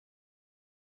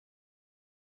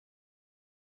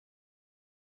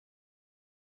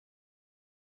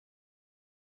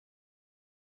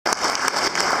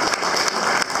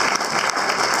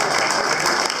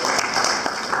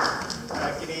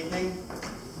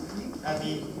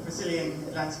The Brazilian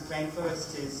Atlantic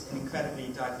rainforest is an incredibly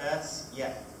diverse,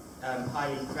 yet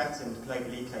highly threatened global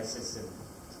ecosystem.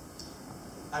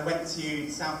 I went to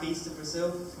the southeast of Brazil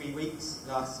for 3 weeks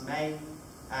last May,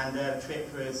 and the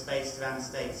trip was based around the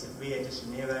states of Rio de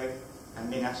Janeiro and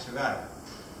Minas Gerais.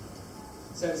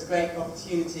 So it's a great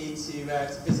opportunity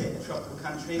to visit a tropical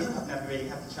country. I've never really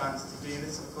had the chance to do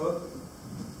this before.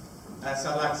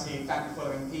 So I'd like to thank the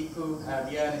following people: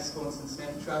 the Ernest Thornton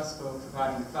Smith Trust for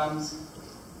providing the funds,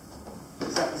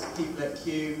 several people at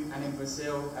Kew and in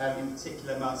Brazil, in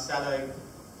particular Marcelo,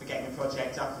 for getting the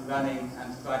project up and running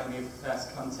and providing me with the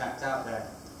first contact out there,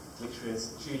 which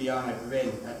was Giuliano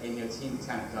Barin in your team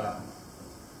Botanic Garden.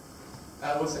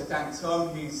 I also thank Tom,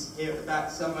 who's here at the back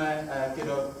somewhere, a good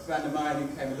old friend of mine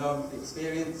who came along with the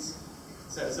experience.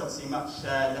 So it's obviously much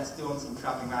less daunting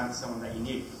travelling around with someone that you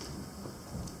knew.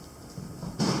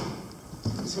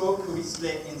 The talk will be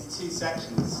split into 2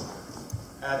 sections.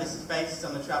 This is based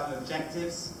on the travel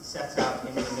objectives set out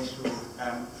in the initial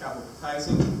travel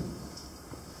proposal.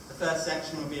 The first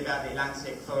section will be about the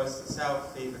Atlantic forest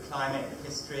itself, the climate, the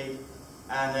history,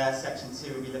 and section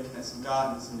 2 will be looking at some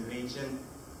gardens in the region,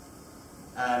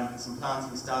 some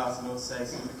planting styles, and also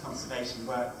some of the conservation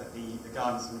work that the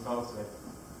gardens are involved with.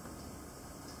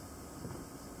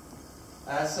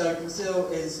 So Brazil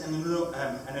is an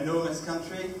enormous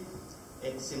country.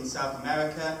 It's in South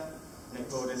America, and it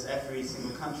borders every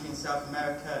single country in South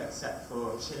America except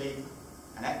for Chile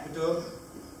and Ecuador.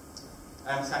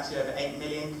 It's actually over 8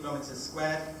 million kilometres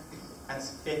squared, and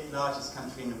it's the 5th largest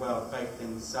country in the world, both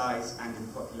in size and in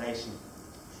population.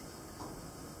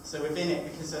 So within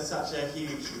it, because there's such a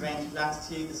huge range of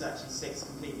latitude, there's actually 6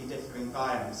 completely differing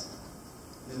biomes.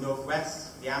 In the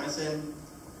northwest, the Amazon;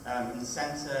 in the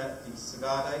centre, the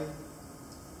Cerrado.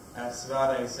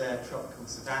 Cerrado is a tropical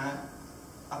savanna.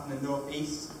 Up in the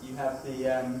northeast, you have the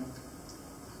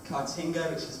Caatinga,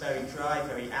 which is very dry,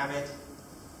 very arid,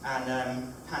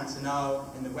 and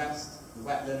Pantanal in the west, the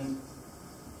wetland.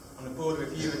 On the border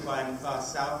of Uruguay in the far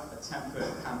south, are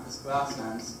temperate pampas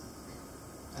grasslands.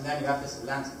 And then you have this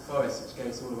Atlantic forest, which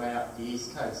goes all the way up the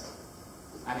east coast,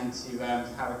 and into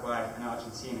Paraguay and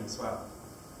Argentina as well.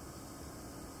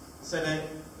 So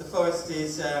the forest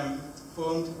is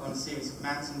formed on a series of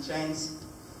mountain chains,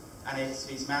 and it's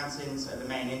these mountains are the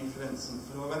main influence in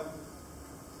flora.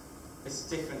 This is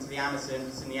different to the Amazon,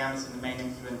 because in the Amazon the main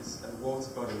influence are the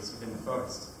water bodies within the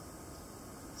forest.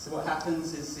 So what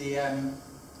happens is the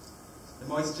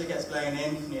moisture gets blown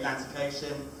in from the Atlantic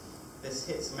Ocean, this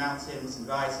hits the mountains and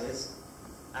rises,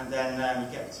 and then you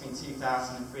get between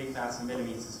 2,000 and 3,000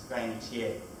 millimetres of rain each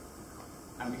year.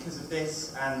 And because of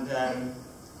this and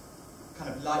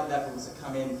kind of light levels that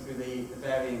come in through the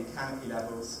varying canopy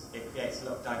levels, it creates a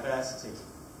lot of diversity.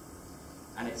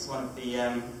 And it's one of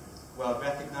the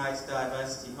world-recognised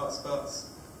diversity hotspots,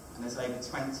 and there's over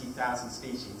 20,000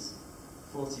 species,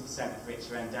 40% of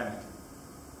which are endemic.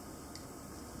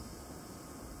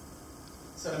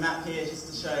 So the map here just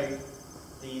to show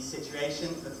the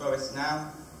situation for the forest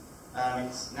now.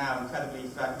 It's now incredibly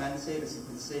fragmented, as you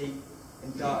can see.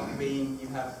 In dark green you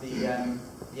have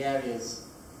the areas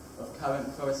of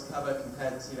current forest cover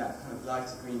compared to that kind of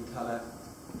lighter green colour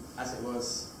as it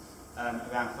was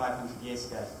around 500 years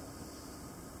ago.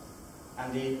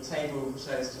 And the table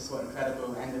shows just what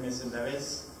incredible endemism there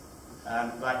is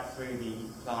right through the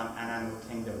plant and animal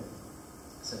kingdom.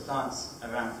 So plants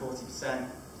are around 40%,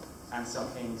 and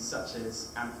something such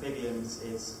as amphibians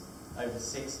is over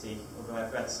 60, although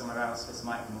I've read somewhere else this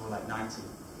might be more like 90.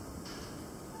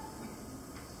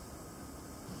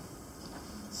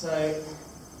 So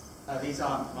these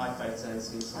aren't my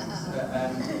photos, these ones,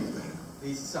 but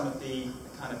these are some of the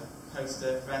kind of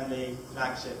poster-friendly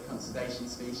flagship conservation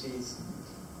species,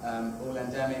 all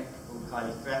endemic, all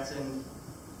highly threatened.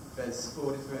 There's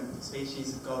 4 different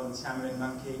species of golden tamarin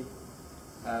monkey.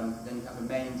 Then you have a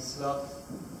maned sloth,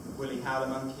 woolly howler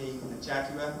monkey, and a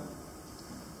jaguar.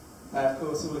 Of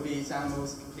course, all of these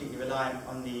animals are completely reliant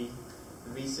on the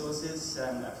resources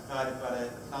that are provided by the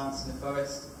plants in the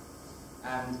forest.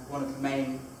 And one of the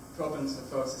main problems of the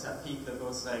forest is that people have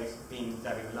also been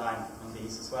very reliant on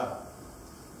these as well.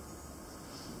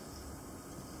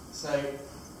 So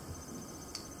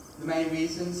the main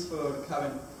reasons for the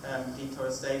current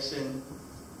deforestation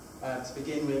to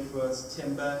begin with was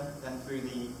timber, then through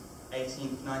the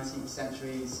 18th, 19th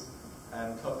centuries,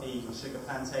 coffee and sugar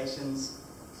plantations,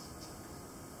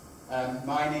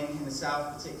 mining in the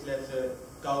south, particularly for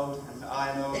gold and for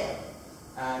iron ore,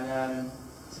 and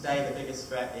today the biggest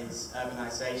threat is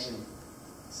urbanisation.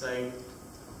 So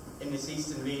in this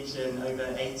eastern region, over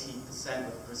 80%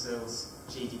 of Brazil's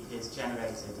GDP is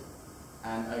generated,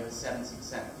 and over 70%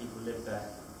 of people live there.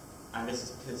 and this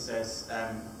is because there's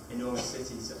enormous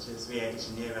cities such as Rio de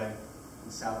Janeiro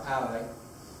and Sao Paulo.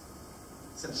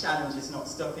 So the challenge is not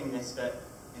stopping this, but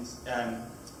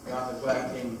rather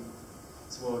working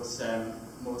towards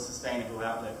more sustainable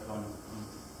outlook on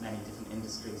many different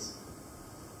industries.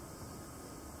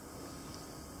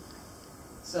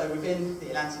 So within the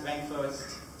Atlantic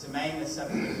rainforest domain, there's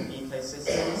several different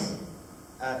ecosystems.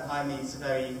 Behind me is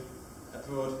a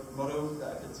broad model that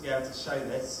I put together to show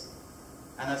this.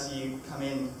 And as you come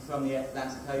in from the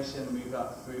Atlantic Ocean and move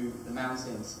up through the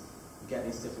mountains, you get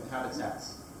these different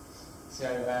habitats. So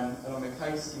along the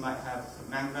coast you might have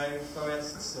mangrove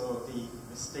forests or the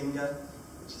Restinga,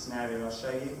 which is an area I'll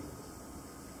show you.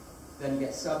 Then you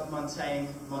get submontane,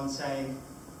 montane,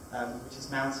 which is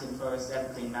mountain forest,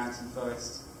 evergreen mountain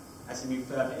forest. As you move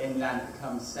further inland it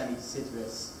becomes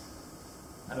semi-deciduous.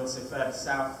 And also further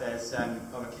south there's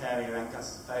Araucaria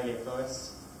angustifolia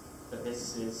forest, but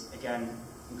this is again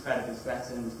incredibly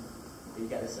threatened, but you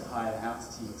get this at higher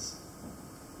altitudes.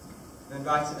 And then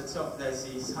right at the top there's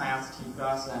these high altitude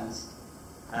grasslands.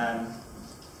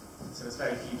 So there's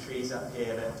very few trees up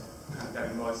here, but kind of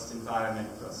very moist environment,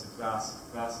 lots of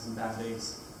grasses and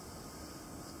bamboos.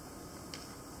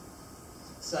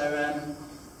 So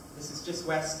this is just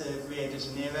west of Rio de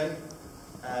Janeiro,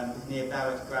 near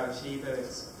Guarachiba.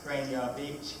 It's Prainhar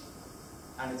Beach,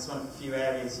 and it's one of the few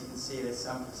areas you can see this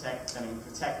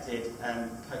protected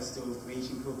coastal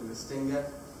region called the Restinga.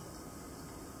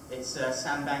 It's a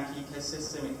sandbank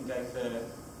ecosystem. It can go for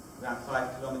around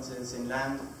 5 kilometres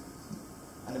inland,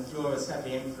 and the flora is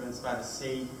heavily influenced by the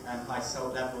sea and high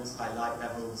salt levels, high light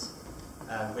levels,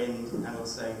 wind, and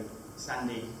also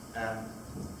sandy,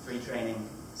 free-draining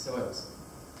soils.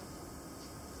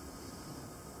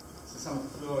 So some of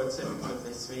the flora typical of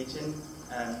this region,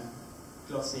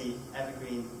 glossy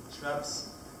evergreen shrubs,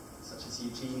 such as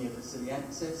Eugenia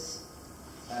brasiliensis.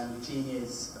 Eugenia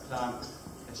is a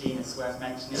genus worth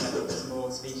mentioning. I think there's more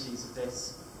species of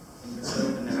this in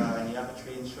Brazil than there are any other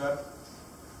tree and shrub.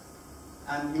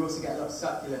 And you also get a lot of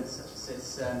succulents, such as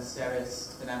this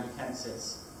Cereus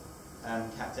pernambucensis,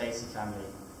 Cactaceae family.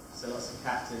 So lots of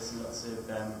cactus and lots of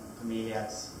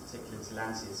bromeliads, particular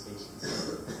Tillandsia species.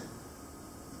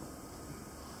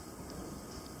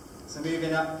 So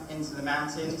moving up into the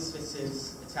mountains, this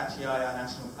is Itatiaia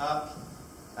National Park.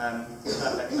 A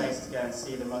perfect place to go and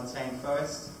see the montane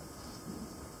forest.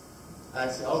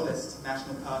 It's the oldest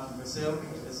national park in Brazil.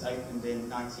 It was opened in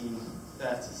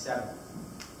 1937.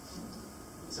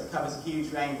 So it covers a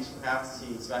huge range of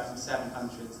altitudes, right from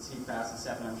 700 to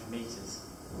 2,700 metres.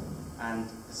 And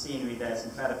the scenery there is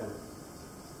incredible.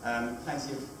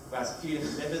 There's a few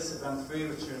different rivers that run through,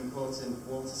 which are an important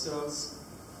water source.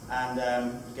 And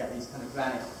you get these kind of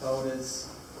granite boulders.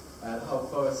 The whole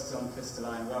forest is on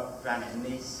crystalline rock, granite and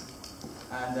gneiss.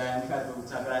 And incredible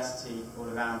diversity all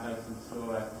around, both in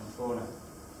flora and fauna.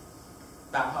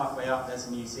 About halfway up there's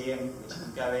a museum which you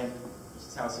can go in,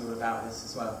 which tells you all about this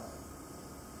as well.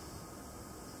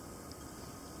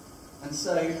 And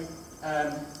so,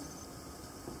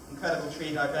 incredible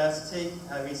tree diversity.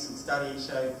 A recent study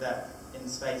showed that in the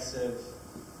space of,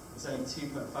 it's only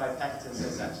 2.5 hectares,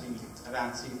 there's actually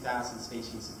around 2,000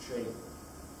 species of tree.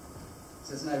 So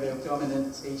there's no real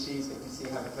dominant species, but you can see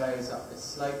how it grows up this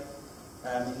slope.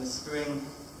 In the spring,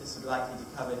 this would likely be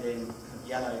covered in kind of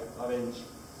yellow, orange,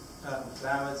 purple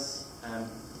flowers,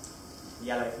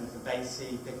 yellow from the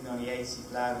Fabaceae, Bignoniaceae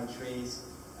flowering trees,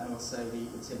 and also the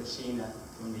Tibouchina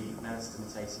from the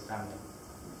Melastomataceae family.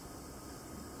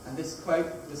 And this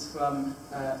quote was from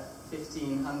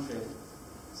 1500,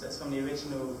 so it's from the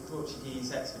original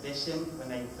Portuguese expedition when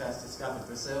they first discovered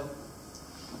Brazil.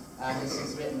 And this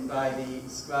was written by the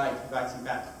scribe writing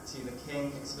back to the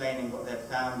king, explaining what they'd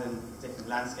found and different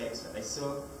landscapes that they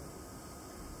saw.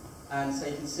 And so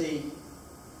you can see,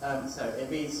 so it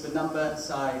reads, the number,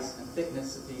 size and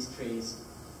thickness of these trees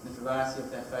and the variety of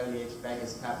their foliage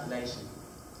beggars calculation.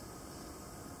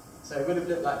 So it would have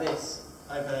looked like this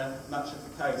over much of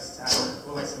the coast, and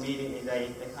almost immediately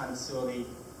they kind of saw the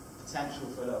potential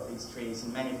for a lot of these trees,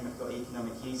 and many of them have got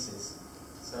economic uses.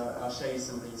 So I'll show you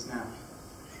some of these now.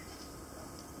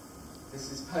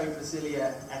 This is Po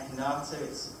Brasilia echinata.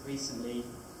 It's recently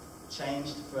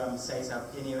changed from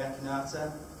Caesalpinia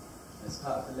echinata. It's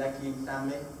part of the legume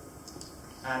family.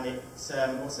 And it's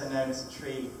also known as a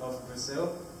tree of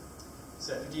Brazil.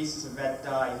 So it produces a red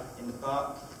dye in the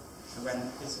bark. And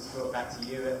when this was brought back to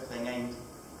Europe, they named,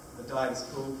 the dye was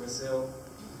called Brazil,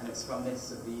 and it's from this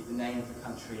that the name of the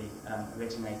country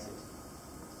originated.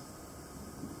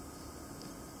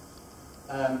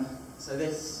 So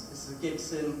this is a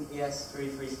Gibson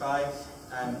ES335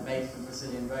 made from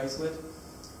Brazilian rosewood,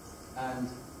 and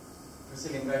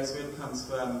Brazilian rosewood comes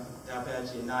from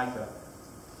Dalbergia nigra.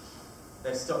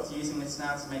 They've stopped using this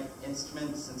now to make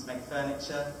instruments and to make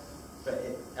furniture, but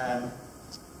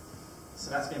so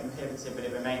that's been prohibited, but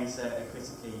it remains a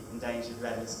critically endangered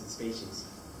red-listed species.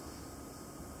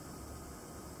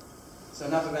 So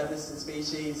another red-listed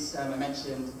species, I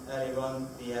mentioned earlier on,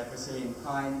 the Brazilian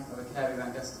pine, or Acaria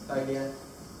angustifolia.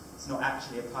 It's not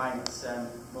actually a pine, it's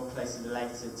more closely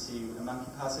related to a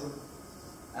monkey puzzle.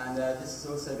 And this has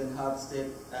also been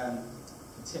harvested for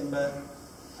timber,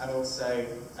 and also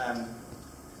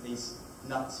these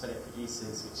nuts that it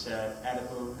produces, which are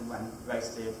edible, and when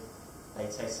roasted, they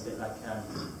taste a bit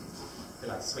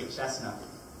like sweet chestnut.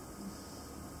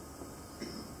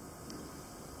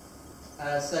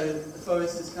 So the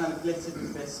forest is kind of glittered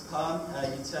with this palm,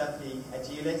 Euterpe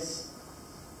edulis.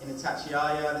 In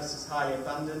Itatiaia, this is highly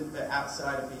abundant, but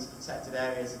outside of these protected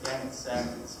areas, again,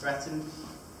 it's threatened.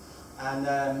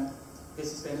 And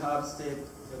this has been harvested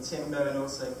for timber and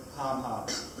also for palm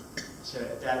hearts, which are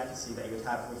a delicacy that you would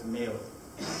have with a meal.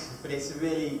 But it's a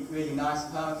really, really nice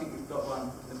palm. I think we've got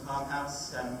one in the palm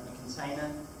house, a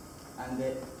container, and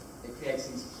it creates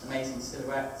these amazing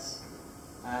silhouettes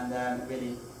and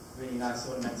really, really nice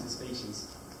ornamental species.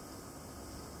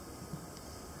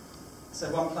 So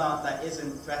one plant that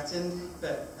isn't threatened,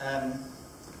 but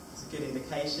it's a good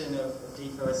indication of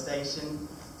deforestation,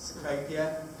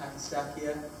 Cecropia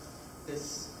pachystacia.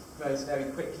 This grows very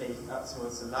quickly up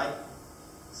towards the light.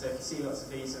 So if you see lots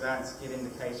of these around, it's a good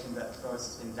indication that the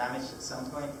forest has been damaged at some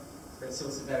point. But it's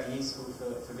also very useful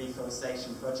for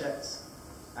reforestation projects,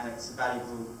 and it's a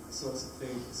valuable source of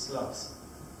food for sloths.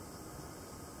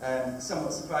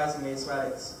 Somewhat surprisingly as well,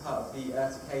 it's part of the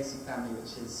Urticaceae family,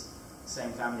 which is the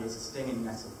same family as the stinging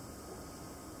nettle.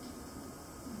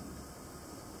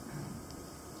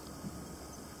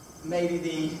 Maybe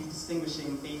the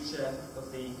distinguishing feature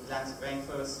of the Atlantic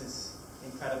rainforest is the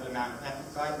incredible amount of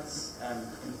epiphytes,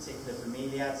 in particular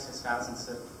bromeliads. There's thousands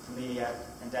of bromeliad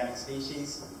endemic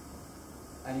species.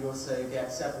 And you also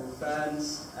get several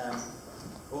ferns,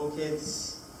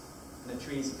 orchids, and the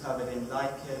trees are covered in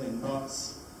lichen and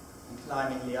moss, and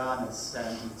climbing lianas,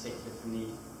 in particular from the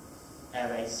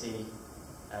Araceae,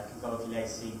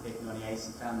 Convolvulaceae,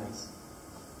 Bignoniaceae families.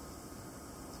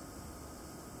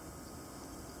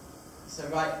 So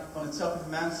right on the top of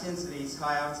the mountains are these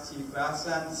high altitude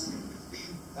grasslands.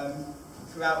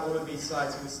 Throughout all of these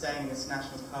slides we were staying in this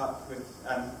national park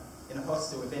in a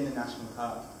hostel within the national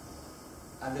park.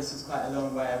 And this was quite a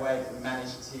long way away, but we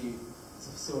managed to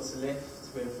source a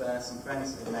lift with some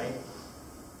friends that we made.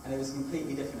 And it was a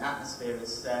completely different atmosphere. It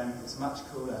was much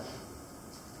cooler.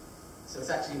 So it's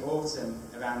actually autumn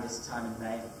around this time in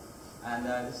May. And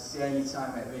this is the only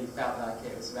time it really felt like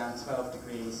it. It was around 12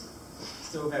 degrees.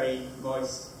 Still very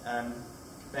moist,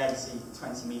 barely see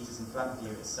 20 metres in front of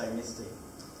you, it's so misty.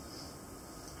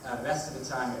 The rest of the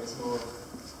time it was more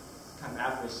kind of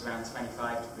averaged around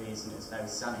 25 degrees and it was very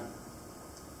sunny.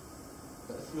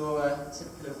 But the flora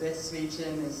typical of this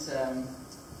region is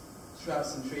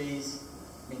shrubs and trees,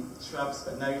 shrubs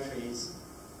but no trees,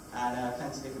 and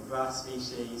plenty of different grass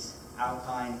species,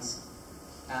 alpines,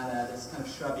 and this kind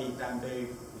of shrubby bamboo,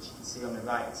 which you can see on the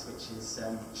right, which is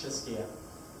Chuskia.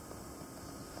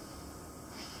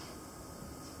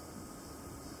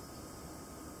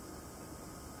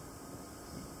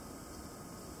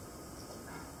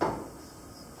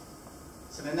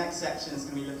 So the next section is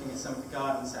going to be looking at some of the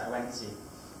gardens that I went to.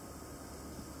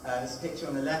 This picture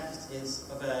on the left is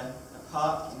of a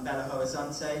park in Belo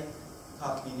Horizonte,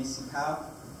 Park Municipal.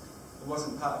 It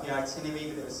wasn't part of the itinerary,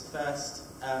 but it was the first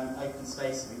open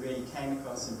space that we really came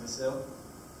across in Brazil.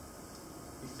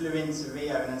 We flew into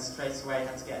Rio and then straight away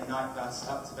had to get a night bus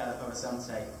up to Belo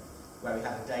Horizonte, where we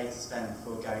had a day to spend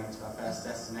before going to our first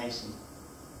destination.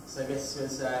 So this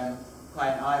was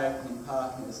quite an eye-opening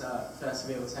park, and it was our first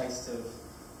real taste of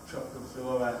tropical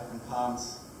flora and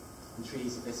palms and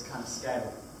trees of this kind of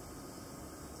scale.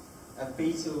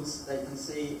 Beetles that you can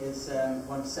see is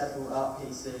one of several art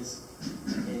pieces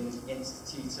in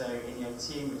Instituto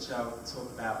Inhotim, which I'll talk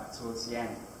about towards the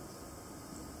end.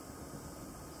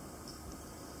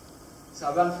 So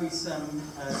I'll run through some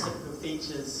typical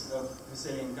features of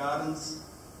Brazilian gardens,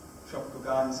 tropical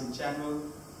gardens in general.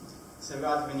 So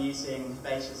rather than using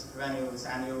herbaceous perennials,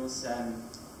 annuals,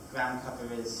 ground cover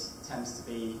tends to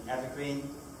be evergreen,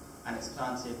 and it's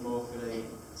planted more for the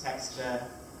texture,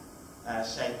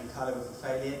 shape and colour of the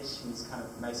foliage in these kind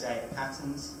of mosaic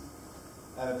patterns,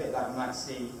 a bit like you might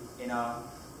see in our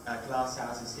glass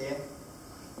houses here.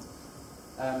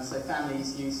 So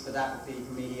families used for that would be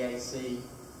Bromeliaceae,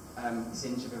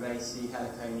 Zingiberaceae,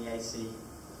 Heliconiaceae,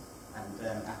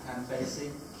 and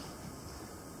Acanthaceae.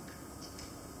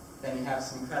 Then you have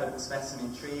some incredible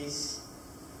specimen trees.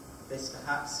 This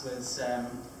perhaps was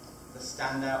the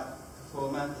standout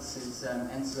performer. This is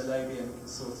Enterolobium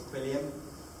consortiquilium,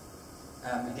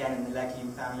 again in the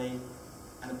legume family.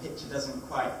 And the picture doesn't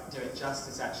quite do it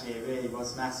justice actually, it really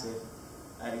was massive.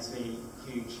 These really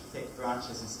huge, thick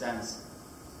branches and stems.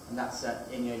 And that's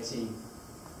Inyoteam.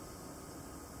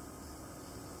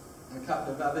 And a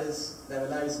couple of others. There were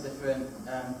loads of different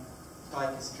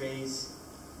ficus trees.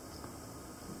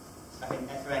 I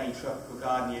think for any tropical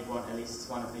garden you'd want at least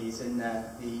one of these in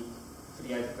there. For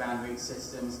the overground root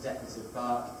systems, decorative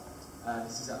bark.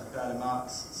 This is at the Burla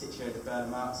Marx, situated at the Burla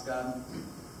Marx garden.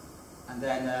 And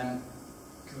then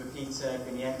Curupita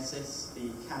guineensis,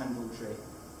 the cannonball tree.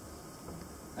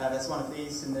 There's one of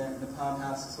these in the palm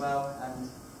house as well, and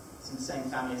it's in the same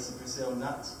family as the Brazil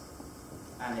nut.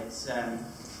 And it's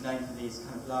known for these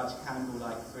kind of large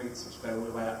cannonball-like fruits which go all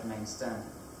the way up the main stem.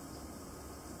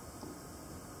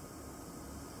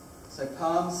 So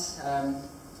palms,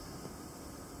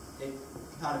 it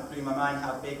kind of blew my mind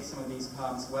how big some of these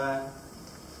palms were.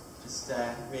 Just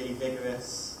really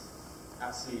vigorous,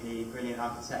 absolutely brilliant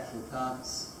architectural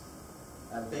plants.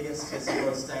 The biggest is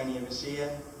Roystonia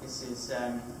regia. This is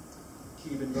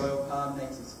Cuban royal palm,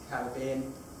 native to the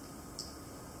Caribbean.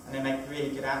 And they make really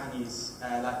good avenues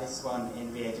like this one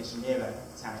in Rio de Janeiro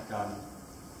Botanic Garden.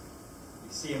 You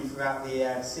can see them throughout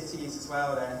the cities as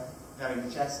well. They're very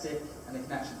majestic, and they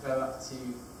can actually grow up to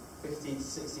 50 to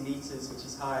 60 metres, which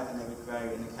is higher than they would grow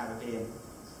in the Caribbean.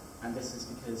 And this is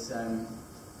because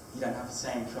you don't have the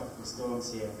same tropical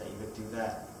storms here that you would do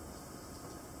there.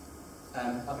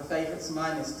 Other favourites of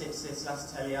mine is Dipsis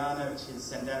lasterliana, which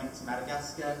is endemic to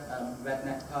Madagascar,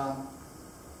 redneck palm,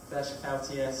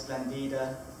 Verschaffeltia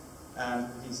splendida,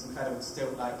 with these incredible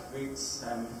stilt-like roots,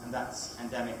 and that's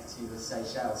endemic to the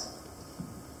Seychelles.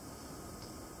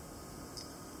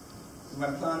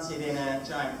 When planted in a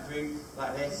giant group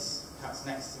like this, perhaps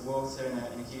next to water in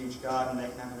a huge garden, they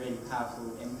can have a really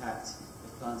powerful impact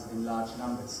if planted in large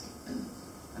numbers.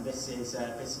 And this is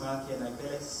Bismarckia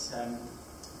nobilis,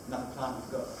 another plant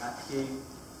we've got at Kew,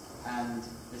 and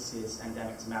this is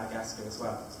endemic to Madagascar as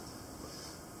well.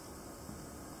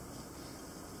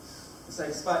 So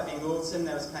despite being autumn,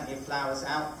 there was plenty of flowers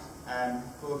out.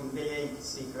 Bougainvillea you can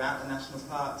see throughout the national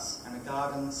parks and the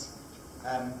gardens.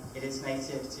 It is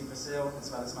native to Brazil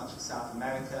as well as much of South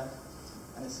America,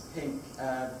 and it's a pink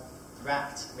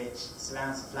bract which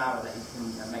surrounds the flower that you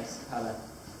can makes the colour,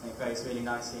 and it grows really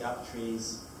nicely up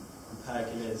trees and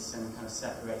pergolas and kind of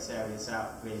separates areas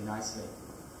out really nicely.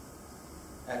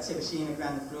 Tibouchina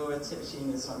grandiflora.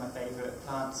 Tibouchina is one of my favourite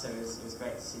plants, so it was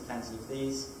great to see plenty of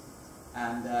these.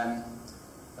 And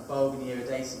a bulb in the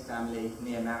iridaceae family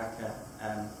near America,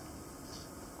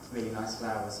 really nice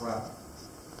flower as well.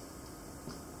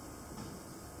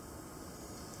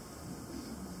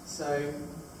 So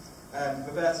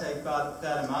Roberto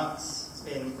Burla Marx has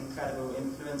been an incredible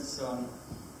influence on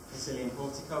Brazilian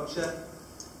horticulture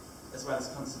as well as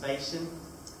conservation.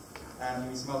 He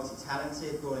was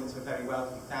multi-talented, born into a very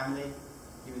wealthy family.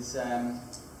 He was a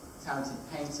talented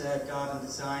painter, garden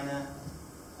designer,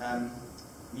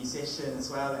 musician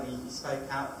as well, and he spoke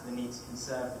out for the need to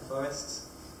conserve the forests.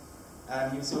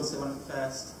 He was also one of the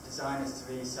first designers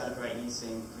to really celebrate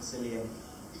using Brazilian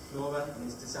flora in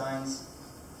his designs,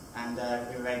 and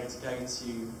we were able to go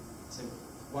to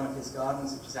one of his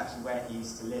gardens, which is actually where he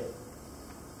used to live.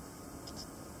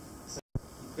 So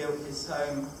he built his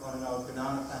home on an old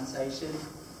banana plantation,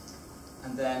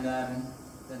 and then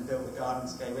built the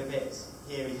garden to go with it.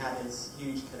 Here he had his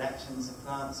huge collections of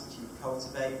plants which he would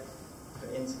cultivate,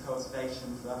 put into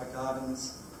cultivation for other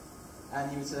gardens.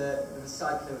 And he was a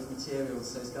recycler of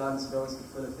materials, so his gardens would always be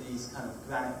full of these kind of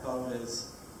granite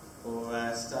boulders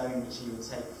or stone which he would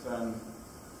take from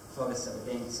forests that were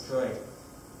being destroyed.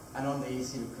 And on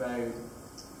these he would grow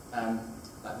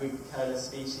like rupicola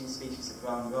species of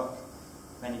ground rock,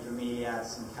 many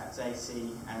bromeliads and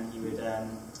cactaceae, and he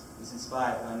was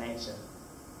inspired by nature.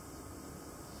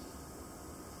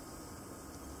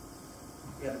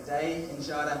 We have a day in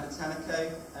Jardim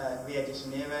Botanico, Rio de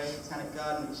Janeiro Botanic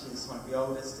Garden, which is one of the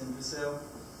oldest in Brazil,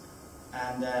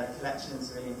 and the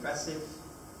collections are really impressive.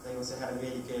 They also had a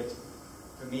really good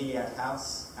bromeliad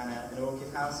house and an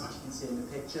orchid house, which you can see in the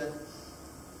picture.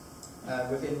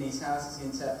 Within these houses, the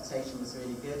interpretation was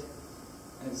really good,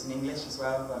 and it was in English as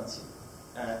well,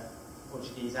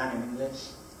 Portuguese and in English.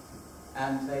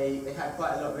 And they had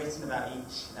quite a lot written about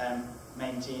each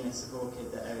main genus of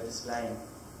orchid that they were displaying.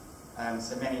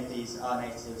 So many of these are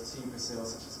native to Brazil,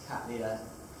 such as Cattleya,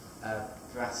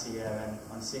 Brassica and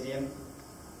Oncidium.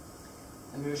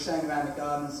 And we were shown around the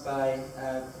gardens by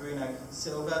Bruno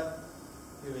Silva,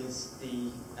 who is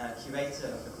the curator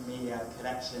of the Bromeliad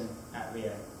collection at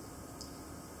Rio.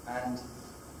 And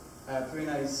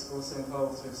Bruno's also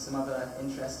involved with some other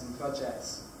interesting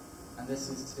projects, and this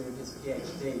is to do with his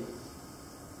PhD,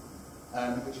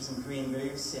 which was on green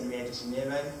roofs in Rio de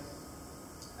Janeiro.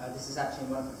 This is actually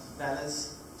in one of the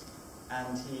favelas,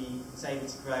 and he was able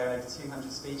to grow over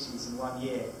 200 species in 1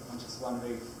 year on just one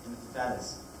roof in the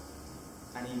favelas.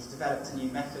 And he's developed a new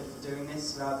method for doing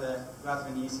this. Rather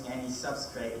than using any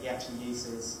substrate, he actually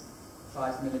uses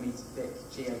 5mm thick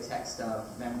geotextile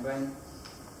membrane.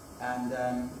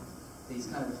 And these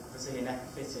kind of Brazilian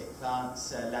epiphytic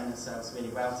plants lend themselves really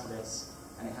well to this,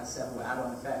 and it has several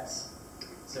add-on effects.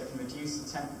 So it can reduce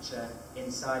the temperature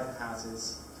inside the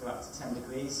houses to up to 10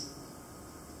 degrees,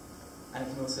 and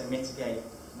it can also mitigate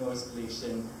noise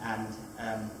pollution and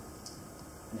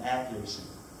air pollution.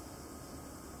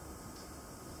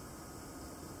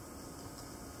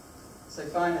 So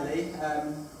finally,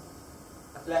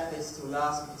 I've left this till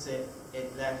last because it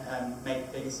made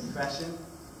the biggest impression.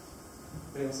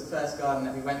 But it was the first garden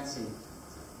that we went to.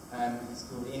 It's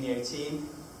called Inhotim.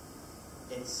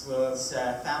 It was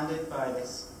founded by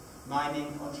this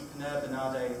mining entrepreneur,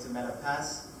 Bernardo de Melo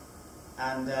Paz,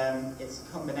 and it's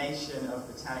a combination of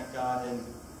botanic garden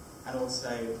and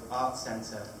also art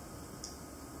centre.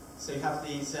 So you have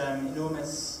these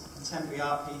enormous contemporary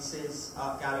art pieces,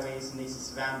 art galleries, and these are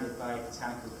surrounded by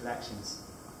botanical collections.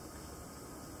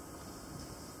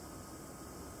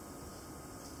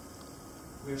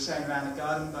 We were shown around the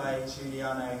garden by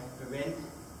Giuliano Burin.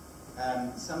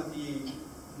 Some of you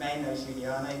may know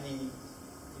Giuliano. He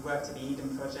worked at the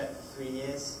Eden Project for 3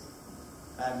 years.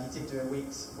 He did do a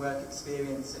week's work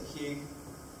experience at Kew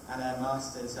and a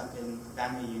master's up in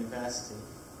Banbury University.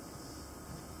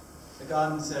 The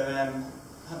gardens are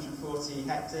 140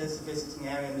 hectares, a visiting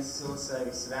area, and this is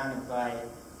also surrounded by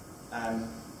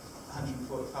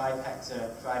 145 hectare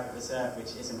private reserve,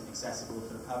 which isn't accessible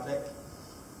for the public.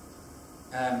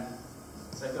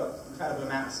 So they've got an incredible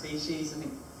amount of species. I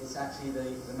think it's actually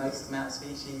the most amount of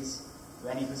species for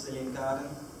any Brazilian garden.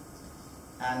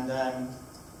 And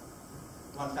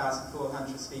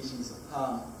 1,400 species of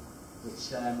palm,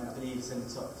 which I believe is in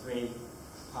the top 3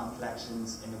 palm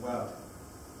collections in the world.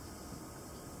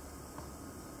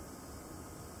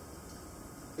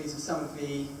 These are some of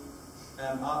the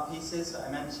art pieces that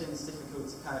I mentioned. It's difficult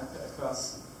to kind of put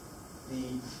across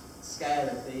the scale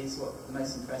of these. What the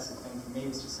most impressive thing for me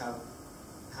was just how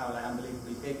like,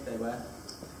 unbelievably big they were.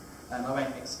 I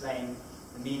won't explain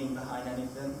the meaning behind any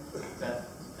of them, but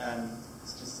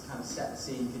it's just to kind of set the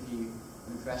scene, give you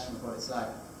an impression of what it's like.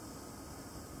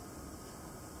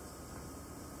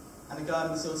 And the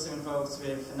garden is also involved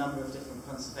with a number of different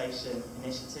conservation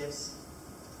initiatives.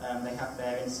 They have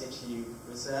their in situ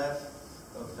reserve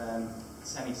of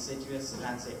semi-deciduous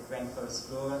Atlantic rainforest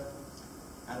flora,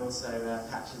 and also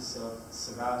patches of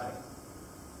cerrado.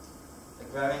 They're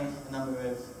growing a number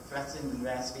of threatened and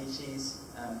rare species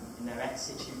in their ex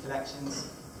situ collections,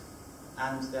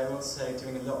 and they're also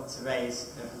doing a lot to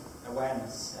raise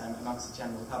awareness amongst the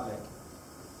general public.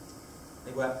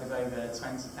 They work with over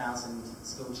 20,000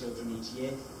 school children each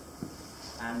year,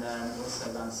 and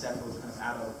also run several kind of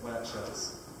adult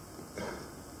workshops.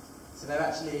 So they're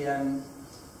actually, in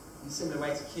a similar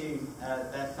way to Kew,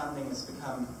 their funding has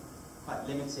become quite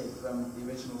limited from the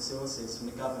original sources, from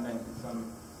the government and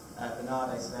from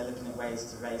Bernardo, so they're looking at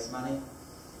ways to raise money.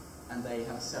 And they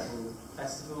have several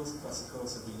festivals across the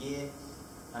course of the year,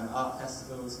 art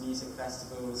festivals, music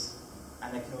festivals,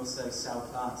 and they can also sell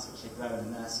plants which they grow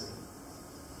in the nursery.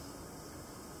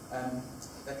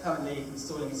 They're currently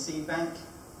installing a seed bank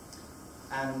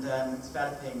and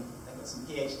developing, they've got some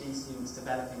PhD students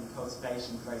developing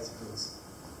cultivation protocols.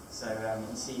 So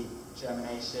in seed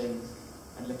germination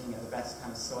and looking at the best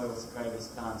kind of soil to grow these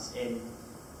plants in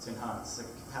to enhance the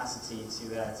capacity to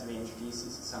reintroduce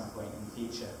this at some point in the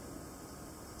future.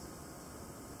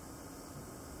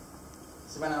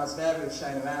 So when I was there, we were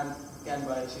shown around again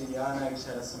by Giuliano, who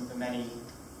showed us some of the many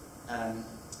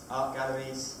art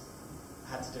galleries.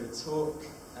 I had to do a talk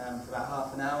for about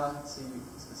half an hour to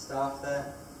the staff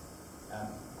there.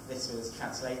 This was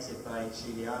translated by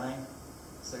Giuliano.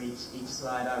 So each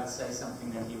slide I would say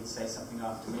something, then he would say something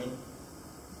after me.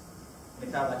 And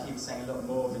it felt like he was saying a lot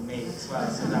more than me as well,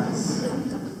 so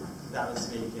that was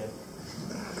really good.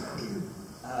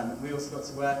 We also got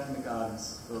to work in the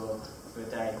gardens for a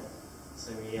day.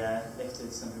 So we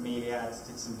lifted some bromeliads,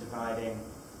 did some dividing,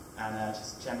 and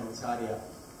just general tidy up.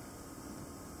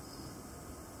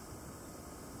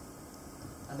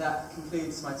 And that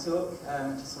concludes my talk.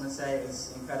 I just want to say it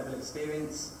was an incredible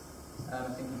experience.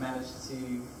 I think I managed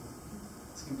to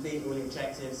to complete all the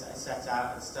objectives that I set out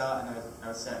at the start, and I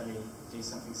would certainly do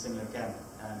something similar again.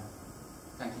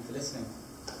 Thank you for listening.